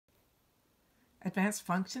Advanced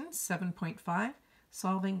Functions 7.5,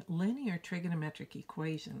 Solving Linear Trigonometric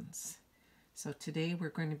Equations. So today we're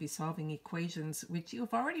going to be solving equations which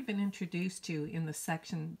you've already been introduced to in the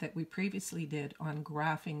section that we previously did on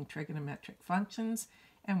graphing trigonometric functions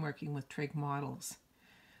and working with trig models.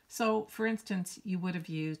 So for instance, you would have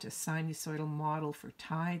used a sinusoidal model for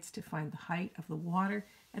tides to find the height of the water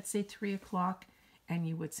at say 3 o'clock, and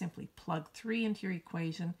you would simply plug 3 into your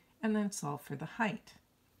equation and then solve for the height.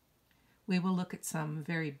 We will look at some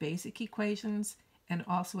very basic equations and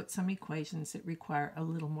also at some equations that require a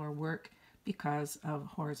little more work because of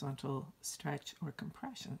horizontal stretch or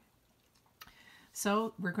compression.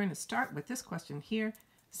 So we're going to start with this question here,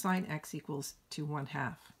 sine x equals to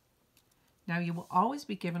 1/2. Now you will always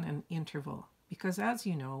be given an interval because, as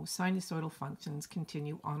you know, sinusoidal functions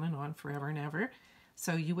continue on and on forever and ever,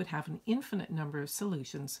 so you would have an infinite number of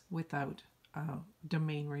solutions without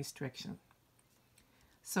domain restriction.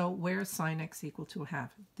 So where is sine x equal to 1/2?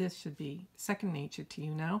 This should be second nature to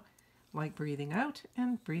you now, like breathing out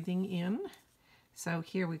and breathing in. So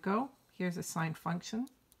here we go. Here's a sine function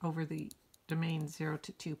over the domain 0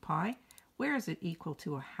 to 2 pi. Where is it equal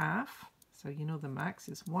to 1/2? So you know the max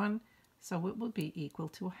is 1, so it will be equal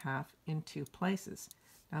to 1/2 in 2 places.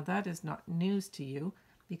 Now that is not news to you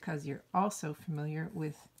because you're also familiar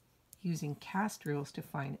with using cast rules to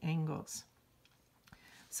find angles.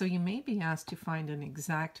 So you may be asked to find an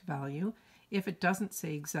exact value. If it doesn't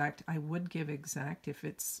say exact, I would give exact if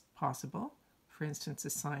it's possible. For instance, a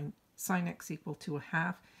sine x equal to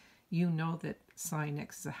 1/2. You know that sine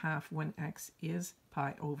x is 1/2 when x is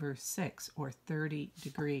pi over 6 or 30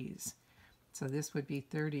 degrees. So this would be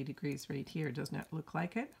 30 degrees right here. Doesn't that look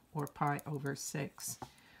like it? Or pi over 6.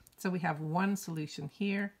 So we have one solution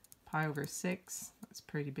here, pi over 6. That's a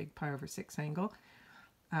pretty big pi over 6 angle.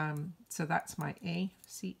 So that's my A,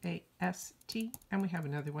 C-A-S-T, and we have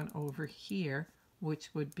another one over here,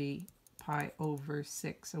 which would be pi over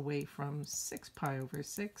 6 away from 6 pi over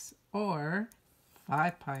 6, or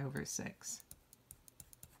 5 pi over 6.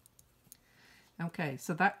 Okay,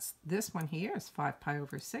 so that's this one here is 5 pi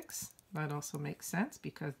over 6. That also makes sense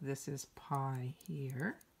because this is pi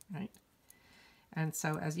here, right? And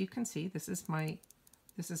so as you can see, this is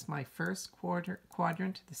my first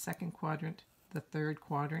quadrant, the second quadrant. The third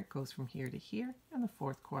quadrant goes from here to here, and the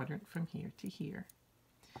fourth quadrant from here to here.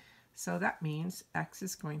 So that means x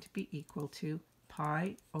is going to be equal to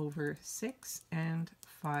pi over 6 and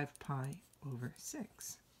 5 pi over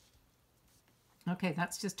 6. Okay,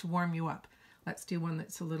 that's just to warm you up. Let's do one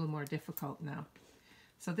that's a little more difficult now.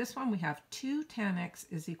 So this one we have 2 tan x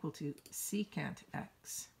is equal to secant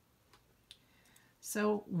x.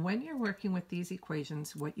 So when you're working with these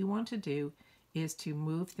equations, what you want to do is to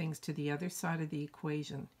move things to the other side of the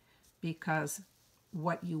equation, because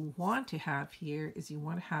what you want to have here is you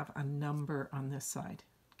want to have a number on this side.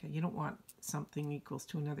 Okay, you don't want something equals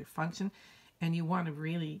to another function, and you want to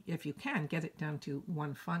really, if you can, get it down to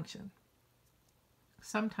one function.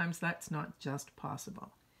 Sometimes that's not just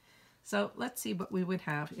possible. So let's see what we would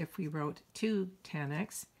have if we wrote 2 tan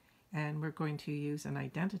x, and we're going to use an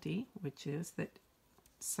identity, which is that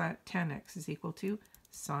tan x is equal to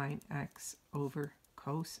sine x over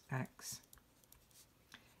cos x.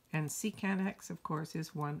 And secant x, of course,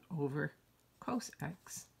 is 1 over cos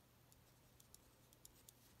x.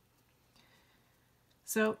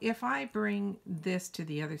 So if I bring this to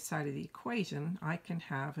the other side of the equation, I can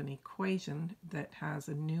have an equation that has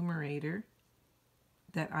a numerator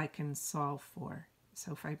that I can solve for.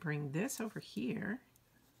 So if I bring this over here,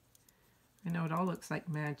 I know it all looks like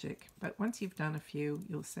magic, but once you've done a few,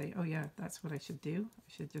 you'll say, oh yeah, that's what I should do. I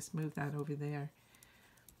should just move that over there.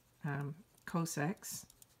 Cos x,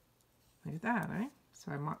 look at that, right?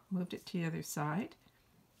 So I moved it to the other side.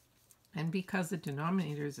 And because the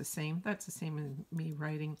denominator is the same, that's the same as me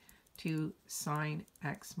writing 2 sine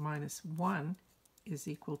x minus 1 is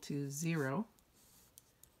equal to 0.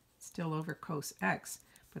 Still over cos x,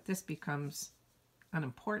 but this becomes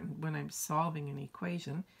unimportant when I'm solving an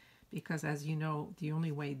equation, because as you know, the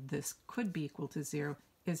only way this could be equal to 0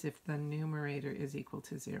 is if the numerator is equal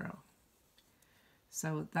to 0.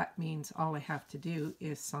 So that means all I have to do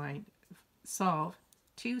is solve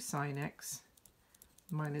 2 sine x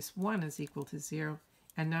minus 1 is equal to 0,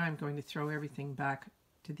 and now I'm going to throw everything back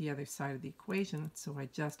to the other side of the equation, so I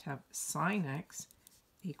just have sine x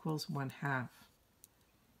equals 1/2.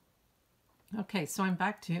 Okay, so I'm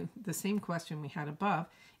back to the same question we had above,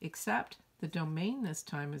 except the domain this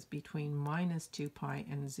time is between minus 2 pi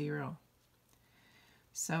and 0.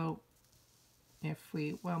 So if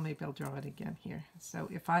we, well, maybe I'll draw it again here. So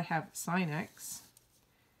if I have sine x,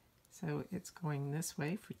 so it's going this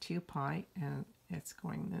way for 2 pi, and It's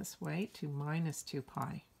going this way to minus 2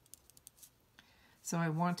 pi. So I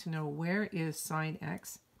want to know where is sine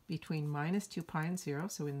x between minus 2 pi and 0.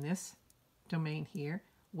 So in this domain here,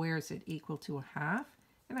 where is it equal to a half?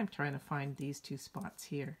 And I'm trying to find these two spots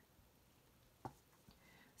here.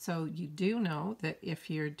 So you do know that if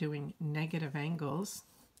you're doing negative angles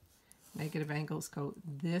go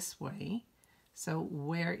this way. So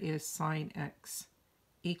where is sine x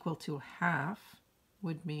equal to a half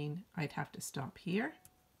would mean I'd have to stop here.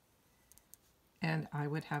 And I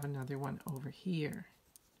would have another one over here.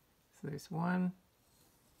 So there's 1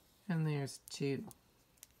 and there's 2.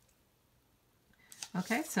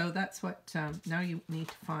 Okay, so that's what, now you need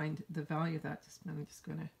to find the value of that. I'm just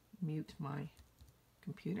going to mute my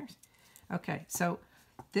computers. Okay, so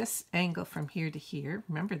this angle from here to here,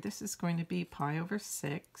 remember this is going to be pi over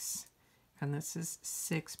 6, and this is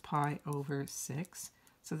 6 pi over 6.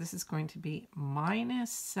 So this is going to be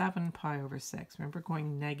minus 7 pi over 6. Remember,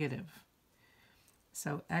 going negative.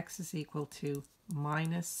 So x is equal to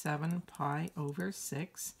minus 7 pi over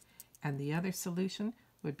 6. And the other solution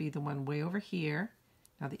would be the one way over here.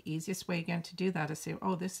 Now the easiest way again to do that is say,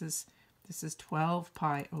 oh, this is 12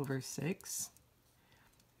 pi over 6.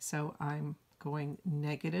 So I'm going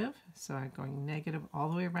negative. So I'm going negative all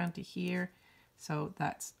the way around to here. So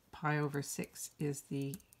that's pi over 6 is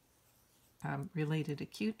the related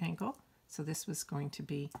acute angle. So this was going to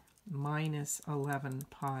be minus 11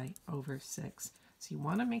 pi over 6. So you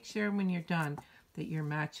want to make sure when you're done that you're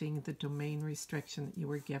matching the domain restriction that you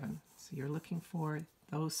were given. So you're looking for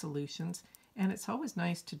those solutions. And it's always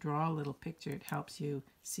nice to draw a little picture. It helps you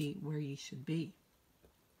see where you should be.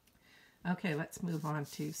 Okay, let's move on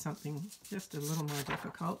to something just a little more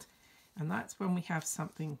difficult. And that's when we have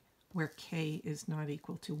something where k is not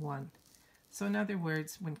equal to 1. So in other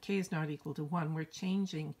words, when k is not equal to 1, we're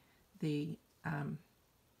changing the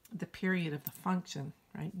period of the function,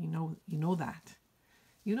 right? You know that.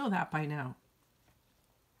 You know that by now.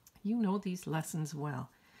 You know these lessons well.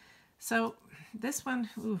 So this one,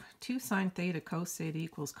 2 sine theta cos theta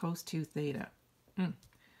equals cos 2 theta.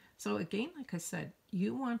 So again, like I said,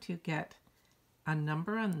 you want to get a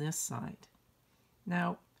number on this side.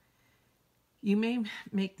 Now, you may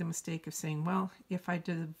make the mistake of saying, well, if I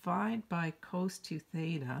divide by cos 2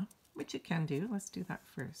 theta, which you can do, let's do that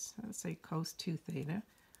first. Let's say cos 2 theta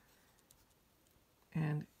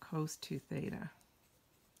and cos 2 theta.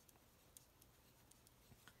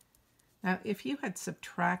 Now, if you had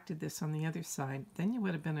subtracted this on the other side, then you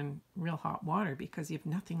would have been in real hot water because you have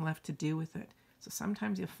nothing left to do with it. So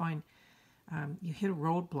sometimes you'll find you hit a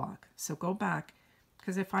roadblock. So go back,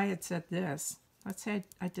 because if I had said this, let's say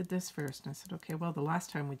I did this first, and I said, okay, well, the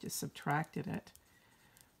last time we just subtracted it,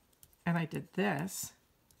 and I did this,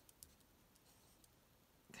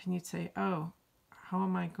 then you'd say, oh, how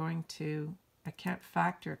am I going to, I can't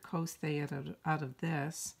factor cos theta out of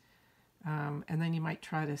this. And then you might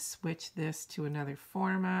try to switch this to another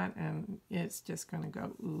format, and it's just going to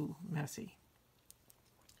go, ooh, messy.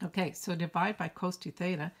 Okay, so divide by cos 2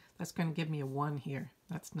 theta, that's going to give me a 1 here.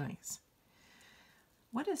 That's nice.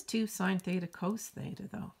 What is 2 sine theta cos theta,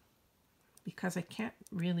 though? Because I can't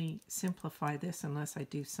really simplify this unless I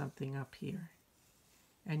do something up here.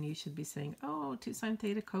 And you should be saying, oh, 2 sine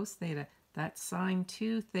theta cos theta, that's sine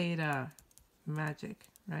 2 theta. Magic,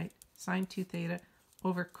 right? Sine 2 theta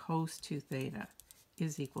over cos 2 theta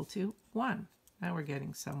is equal to 1. Now we're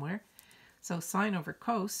getting somewhere. So sine over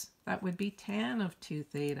cos, that would be tan of 2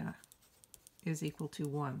 theta is equal to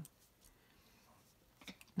 1.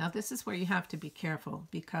 Now this is where you have to be careful,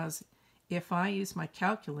 because if I use my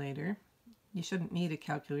calculator, you shouldn't need a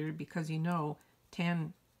calculator because you know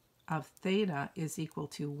tan of theta is equal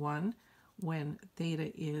to 1 when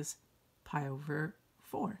theta is pi over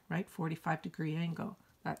 4, right? 45-degree angle.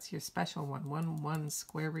 That's your special one. 1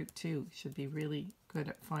 square root 2. Should be really good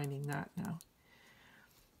at finding that now.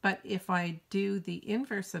 But if I do the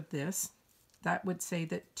inverse of this, that would say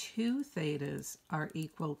that 2 thetas are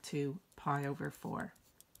equal to pi over 4.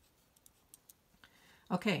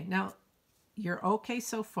 Okay, now you're okay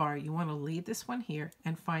so far. You want to leave this one here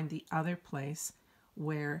and find the other place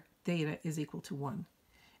where theta is equal to 1.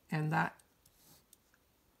 And that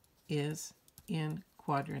is in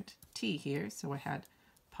quadrant T here. So I had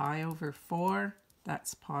pi over 4,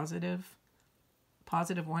 that's positive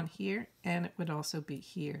 1 here, and it would also be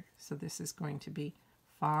here. So this is going to be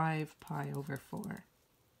 5 pi over 4.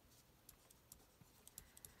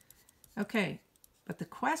 Okay, but the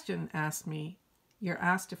question asked me, you're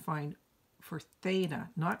asked to find for theta,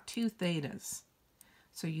 not 2 thetas.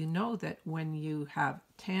 So you know that when you have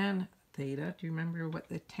tan theta, do you remember what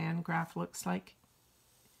the tan graph looks like?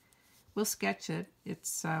 We'll sketch it.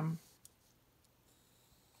 It's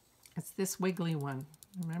It's this wiggly one,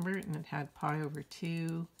 remember? And it had pi over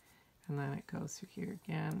 2, and then it goes through here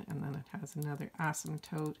again, and then it has another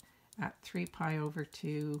asymptote at 3 pi over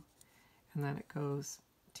 2, and then it goes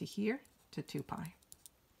to here to 2 pi.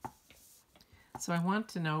 So I want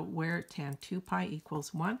to know where tan 2 pi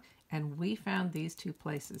equals 1, and we found these two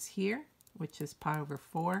places here, which is pi over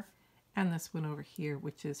 4, and this one over here,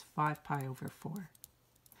 which is 5 pi over 4.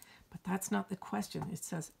 But that's not the question. It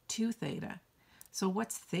says 2 theta. So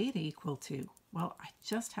what's theta equal to? Well, I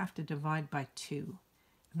just have to divide by 2.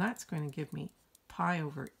 And that's going to give me pi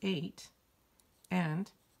over 8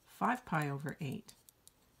 and 5 pi over 8.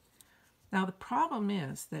 Now the problem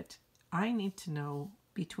is that I need to know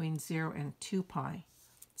between 0 and 2 pi.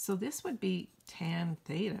 So this would be tan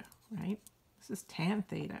theta, right? This is tan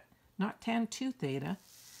theta, not tan 2 theta.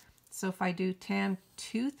 So if I do tan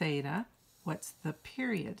 2 theta, what's the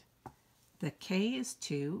period? The k is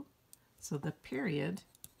 2, so the period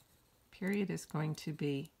is going to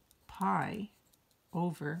be pi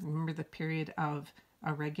over, remember the period of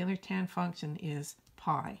a regular tan function is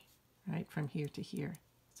pi, right, from here to here.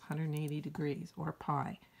 It's 180 degrees, or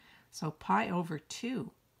pi. So pi over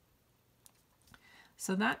 2.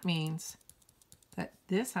 So that means that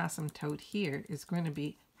this asymptote here is going to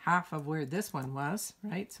be half of where this one was,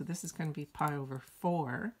 right? So this is going to be pi over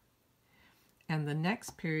 4. And the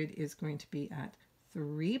next period is going to be at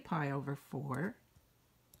 3 pi over 4.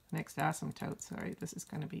 Next asymptote, sorry, this is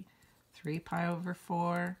going to be 3 pi over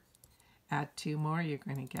 4. Add 2 more, you're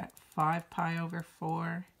going to get 5 pi over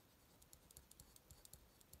 4.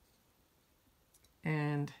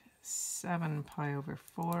 And 7 pi over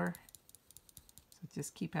 4. So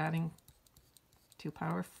just keep adding 2 pi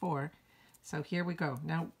over 4. So here we go.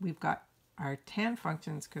 Now we've got our tan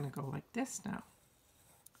function is going to go like this now.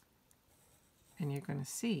 And you're going to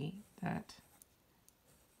see that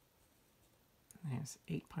there's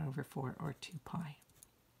 8 pi over 4 or 2 pi.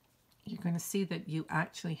 You're going to see that you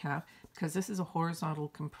actually have, because this is a horizontal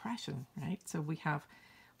compression, right? So we have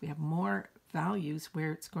more values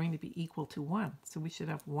where it's going to be equal to 1. So we should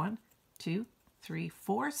have 1, 2, 3,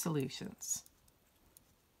 4 solutions.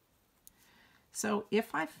 So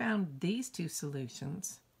if I found these two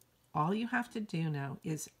solutions, all you have to do now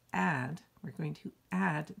is add, we're going to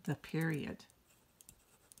add the period.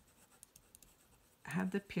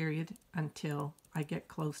 Add the period until I get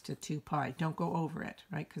close to 2 pi. Don't go over it,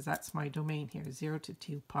 right? Because that's my domain here, 0 to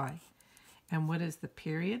 2 pi. And what is the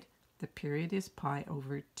period? The period is pi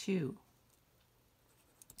over 2.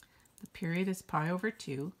 The period is pi over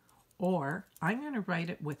 2, or I'm going to write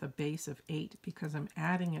it with a base of 8 because I'm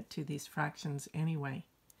adding it to these fractions anyway.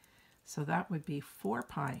 So that would be 4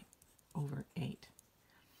 pi over 8.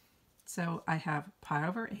 So I have pi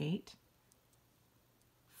over 8,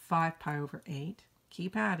 5 pi over 8,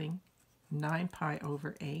 keep adding, 9 pi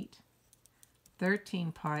over 8,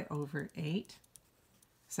 13 pi over 8,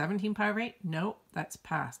 17 pi over 8, nope, that's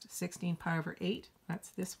past. 16 pi over 8,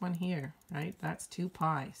 that's this one here, right? That's 2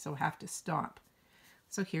 pi, so I have to stop.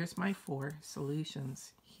 So here's my 4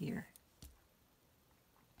 solutions here.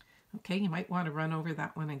 Okay, you might want to run over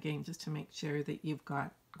that one again just to make sure that you've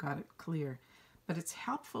got it clear. But it's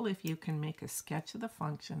helpful if you can make a sketch of the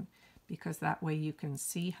function, because that way you can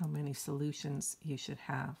see how many solutions you should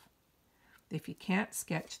have. If you can't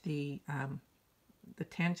sketch the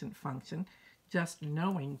tangent function, just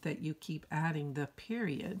knowing that you keep adding the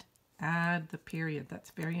period, add the period,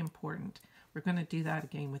 that's very important. We're going to do that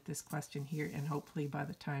again with this question here, and hopefully by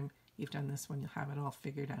the time you've done this one, you'll have it all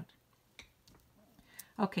figured out.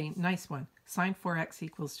 Okay, nice one. Sine 4x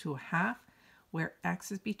equals to a half, where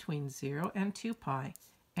x is between 0 and 2 pi.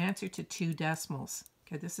 Answer to 2 decimals.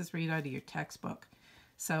 Okay, this is right out of your textbook.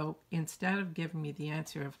 So instead of giving me the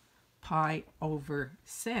answer of pi over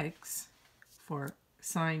 6 for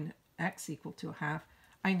sine x equal to a half,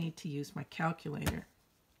 I need to use my calculator.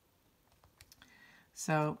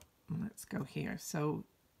 So let's go here. So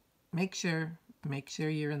make sure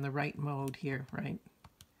you're in the right mode here, right?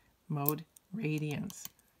 Mode radians.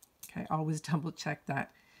 Okay, always double check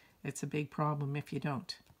that. It's a big problem if you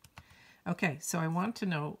don't. Okay, so I want to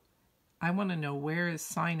know where is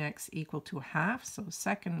sine x equal to a half. So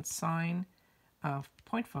second sine of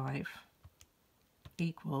 0.5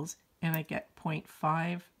 equals, and I get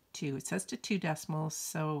 0.52. It says to 2 decimals,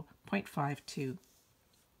 so 0.52.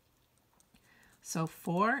 So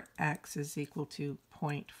 4x is equal to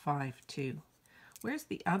 0.52. Where's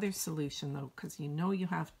the other solution though? Because you know you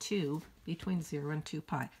have 2 between 0 and 2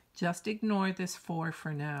 pi. Just ignore this 4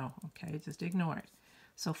 for now, okay? Just ignore it.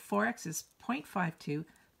 So 4x is 0.52.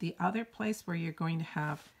 The other place where you're going to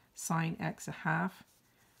have sine x a half,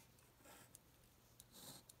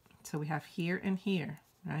 so we have here and here,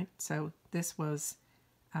 right? So this was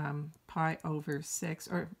pi over 6,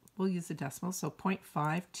 or we'll use the decimal, so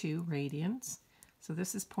 0.52 radians. So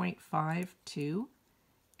this is 0.52,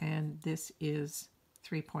 and this is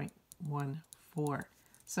 3.14.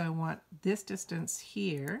 So I want this distance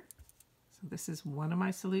here. So this is one of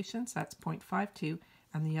my solutions, that's 0.52,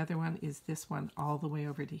 and the other one is this one all the way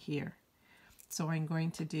over to here. So I'm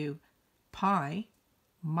going to do pi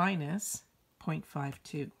minus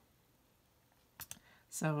 0.52.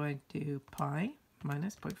 So I do pi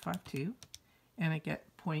minus 0.52, and I get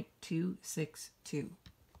 0.262.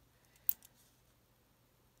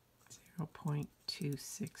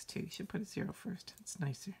 0.262. You should put a 0 first. It's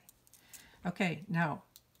nicer. Okay, now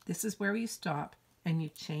this is where you stop and you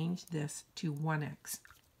change this to 1x.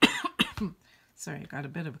 Sorry, I got a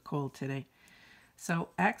bit of a cold today. So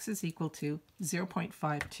x is equal to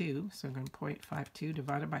 0.52. So I'm going to 0.52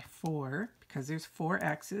 divided by 4, because there's 4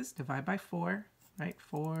 x's. Divide by 4, right?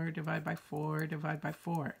 4 divided by 4 divided by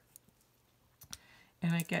 4.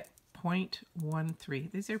 And I get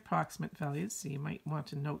 0.13. These are approximate values, so you might want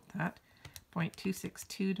to note that.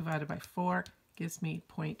 0.262 divided by 4 gives me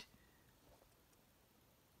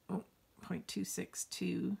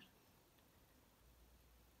 0.262.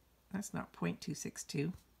 That's not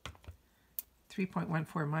 0.262.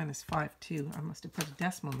 3.14 minus 5.2. I must have put a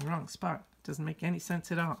decimal in the wrong spot. It doesn't make any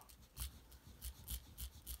sense at all.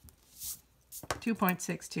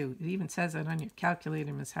 2.62. It even says that on your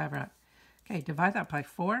calculator, Ms. Havrot. Okay, divide that by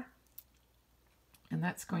 4. And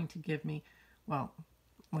that's going to give me, well,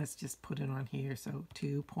 let's just put it on here. So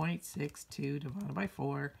 2.62 divided by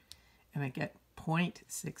 4. And I get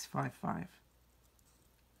 0.655.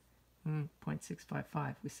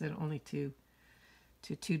 0.655. We said only to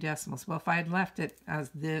 2 decimals. Well, if I had left it as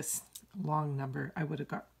this long number, I would have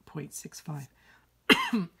got 0.65.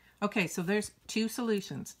 Okay, so there's 2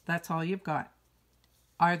 solutions. That's all you've got.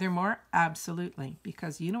 Are there more? Absolutely,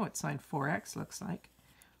 because you know what sine 4x looks like.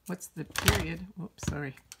 What's the period? Whoops,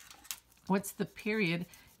 sorry. What's the period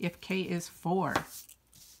if k is 4?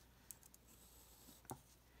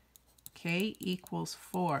 K equals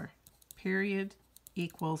 4. Period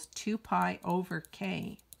equals 2 pi over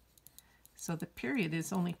k. So the period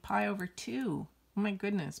is only pi over 2. Oh my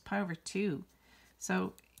goodness, pi over 2.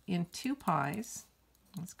 So in 2 pi's,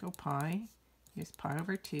 let's go pi. Here's pi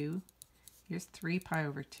over 2. Here's 3 pi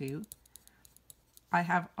over 2. I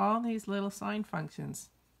have all these little sine functions.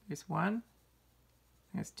 There's 1,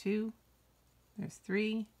 there's 2, there's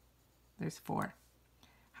 3, there's 4.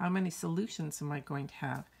 How many solutions am I going to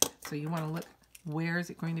have? So you want to look, where is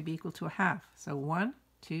it going to be equal to a half? So 1,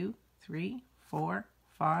 2, 3, 4,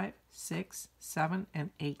 5, 6, 7, and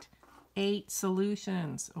 8. 8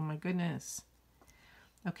 solutions. Oh my goodness.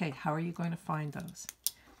 Okay, how are you going to find those?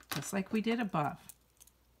 Just like we did above.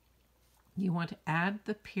 You want to add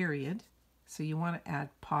the period. So you want to add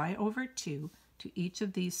pi over 2 to each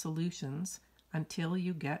of these solutions until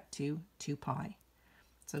you get to 2 pi.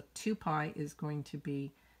 So 2 pi is going to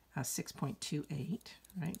be 6.28,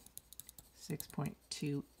 right?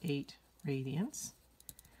 6.28 radians.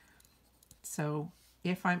 So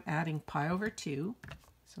if I'm adding pi over 2,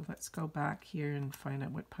 so let's go back here and find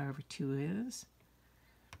out what pi over 2 is.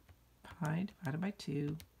 Pi divided by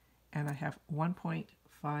 2, and I have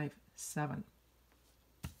 1.57.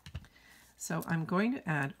 So I'm going to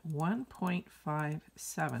add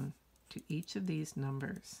 1.57 to each of these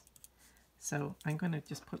numbers. So I'm going to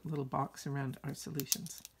just put a little box around our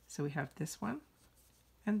solutions. So we have this one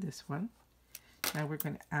and this one. Now we're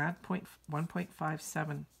going to add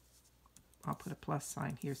 1.57. I'll put a plus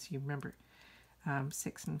sign here so you remember.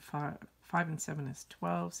 6 and 5 and 7 is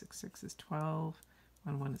 12. 6, 6 is 12.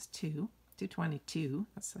 1, 1 is 2. 222.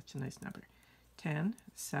 That's such a nice number. 10,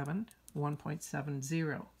 7,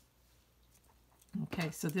 1.70. Okay,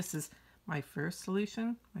 so this is my first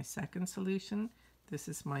solution, my second solution. This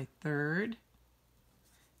is my third.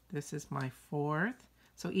 This is my fourth.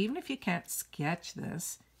 So even if you can't sketch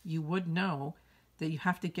this, you would know that you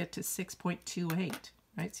have to get to 6.28,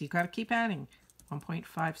 right? So you've got to keep adding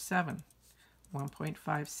 1.57,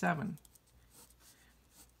 1.57. So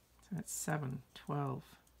that's 7, 12,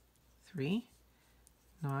 3,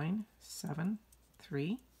 9, 7,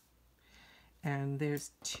 3. And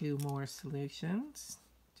there's 2 more solutions.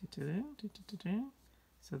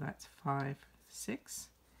 So that's 5, 6.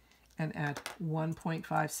 And add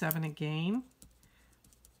 1.57 again.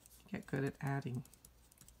 Get good at adding.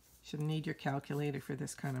 Shouldn't need your calculator for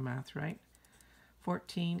this kind of math, right?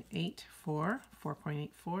 14, 8, 4,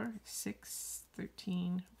 4.84, 6,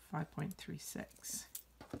 13, 5.36.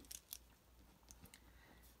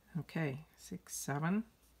 Okay, 6, 7.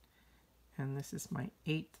 And this is my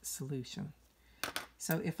 8th solution.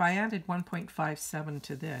 So if I added 1.57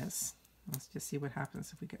 to this, let's just see what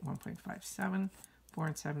happens if we get 1.57. 4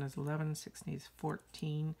 and 7 is 11, 16 is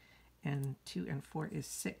 14, and 2 and 4 is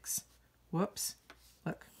 6. Whoops.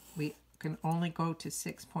 Look, we can only go to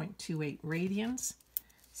 6.28 radians.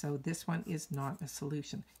 So this one is not a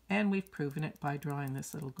solution. And we've proven it by drawing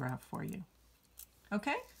this little graph for you.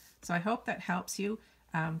 Okay, so I hope that helps you.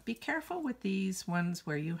 Be careful with these ones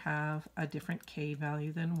where you have a different k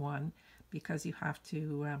value than 1, because you have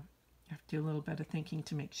to do a little bit of thinking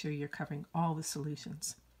to make sure you're covering all the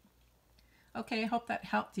solutions. Okay, I hope that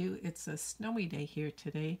helped you. It's a snowy day here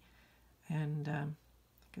today, and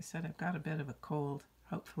like I said, I've got a bit of a cold.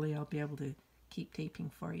 Hopefully I'll be able to keep taping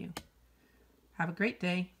for you. Have a great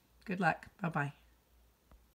day. Good luck. Bye-bye.